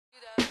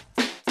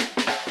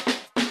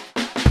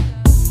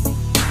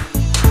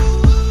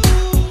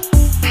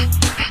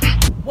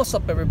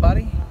What's up,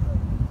 everybody?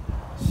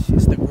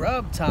 It's the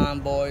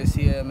Grubtime boys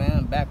here,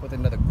 man. Back with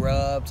another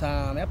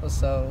Grubtime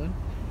episode,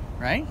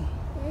 right?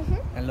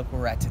 And look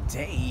where we're at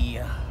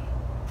today.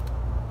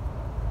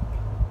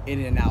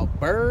 In-N-Out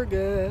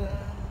Burger.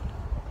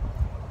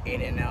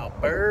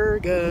 In-N-Out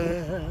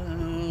Burger.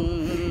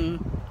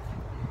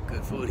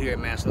 Good food here,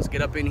 man. So let's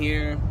get up in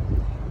here.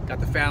 Got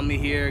the family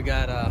here.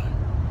 Got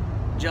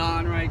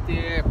John right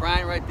there,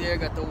 Brian right there.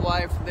 Got the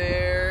wife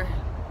there.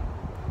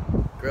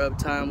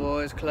 Grubtime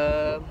Boys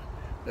Club.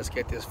 Let's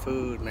get this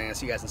food, man.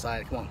 See you guys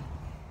inside. Come on.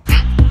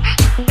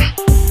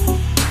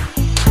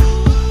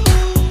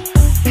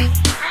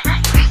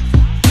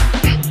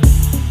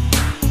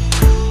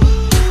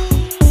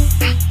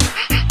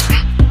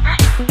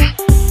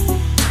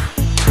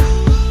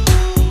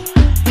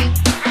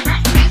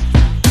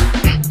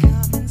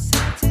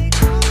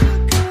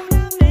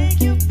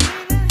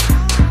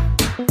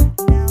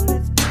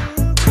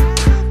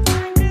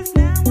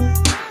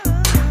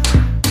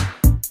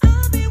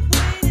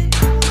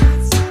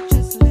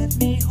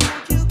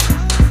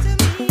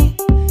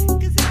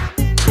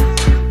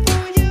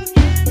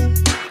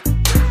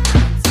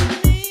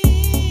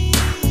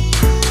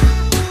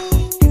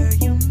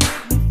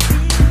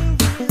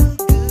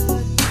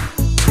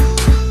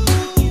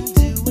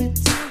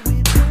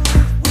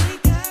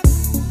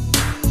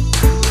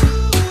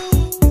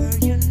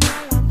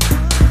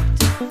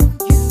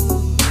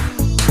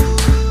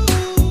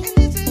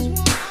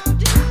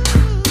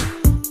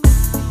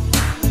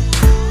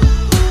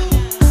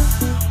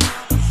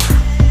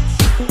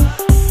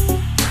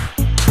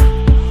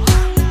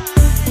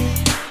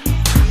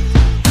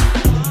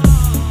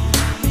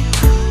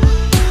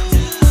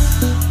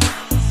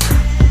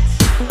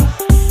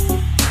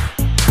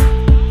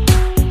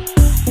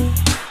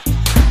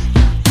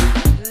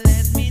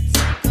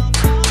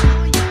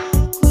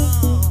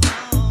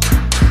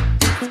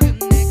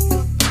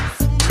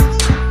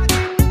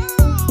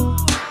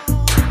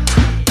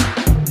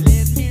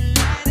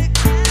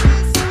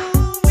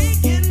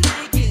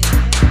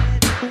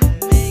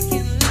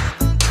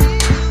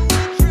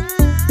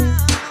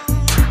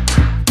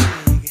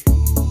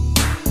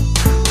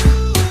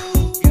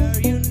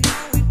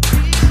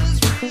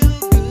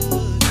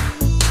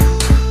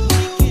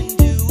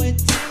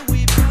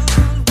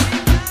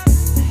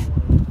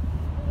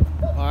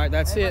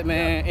 That's it,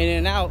 man.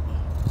 In-N-Out.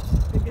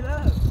 Pick it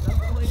up.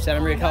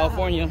 Santa Maria,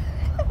 California.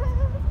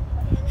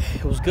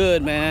 It was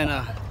good, man.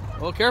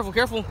 Well,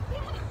 careful.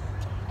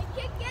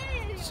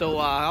 So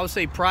I would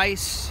say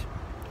price,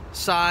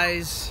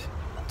 size,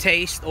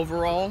 taste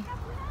overall,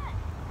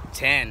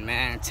 10,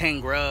 man.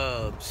 10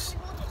 grubs.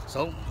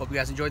 So hope you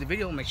guys enjoyed the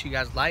video. Make sure you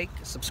guys like,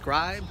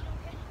 subscribe,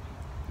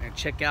 and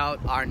check out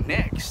our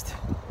next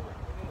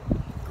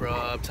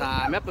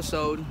Grubtime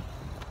episode.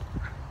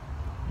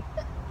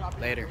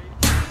 Later.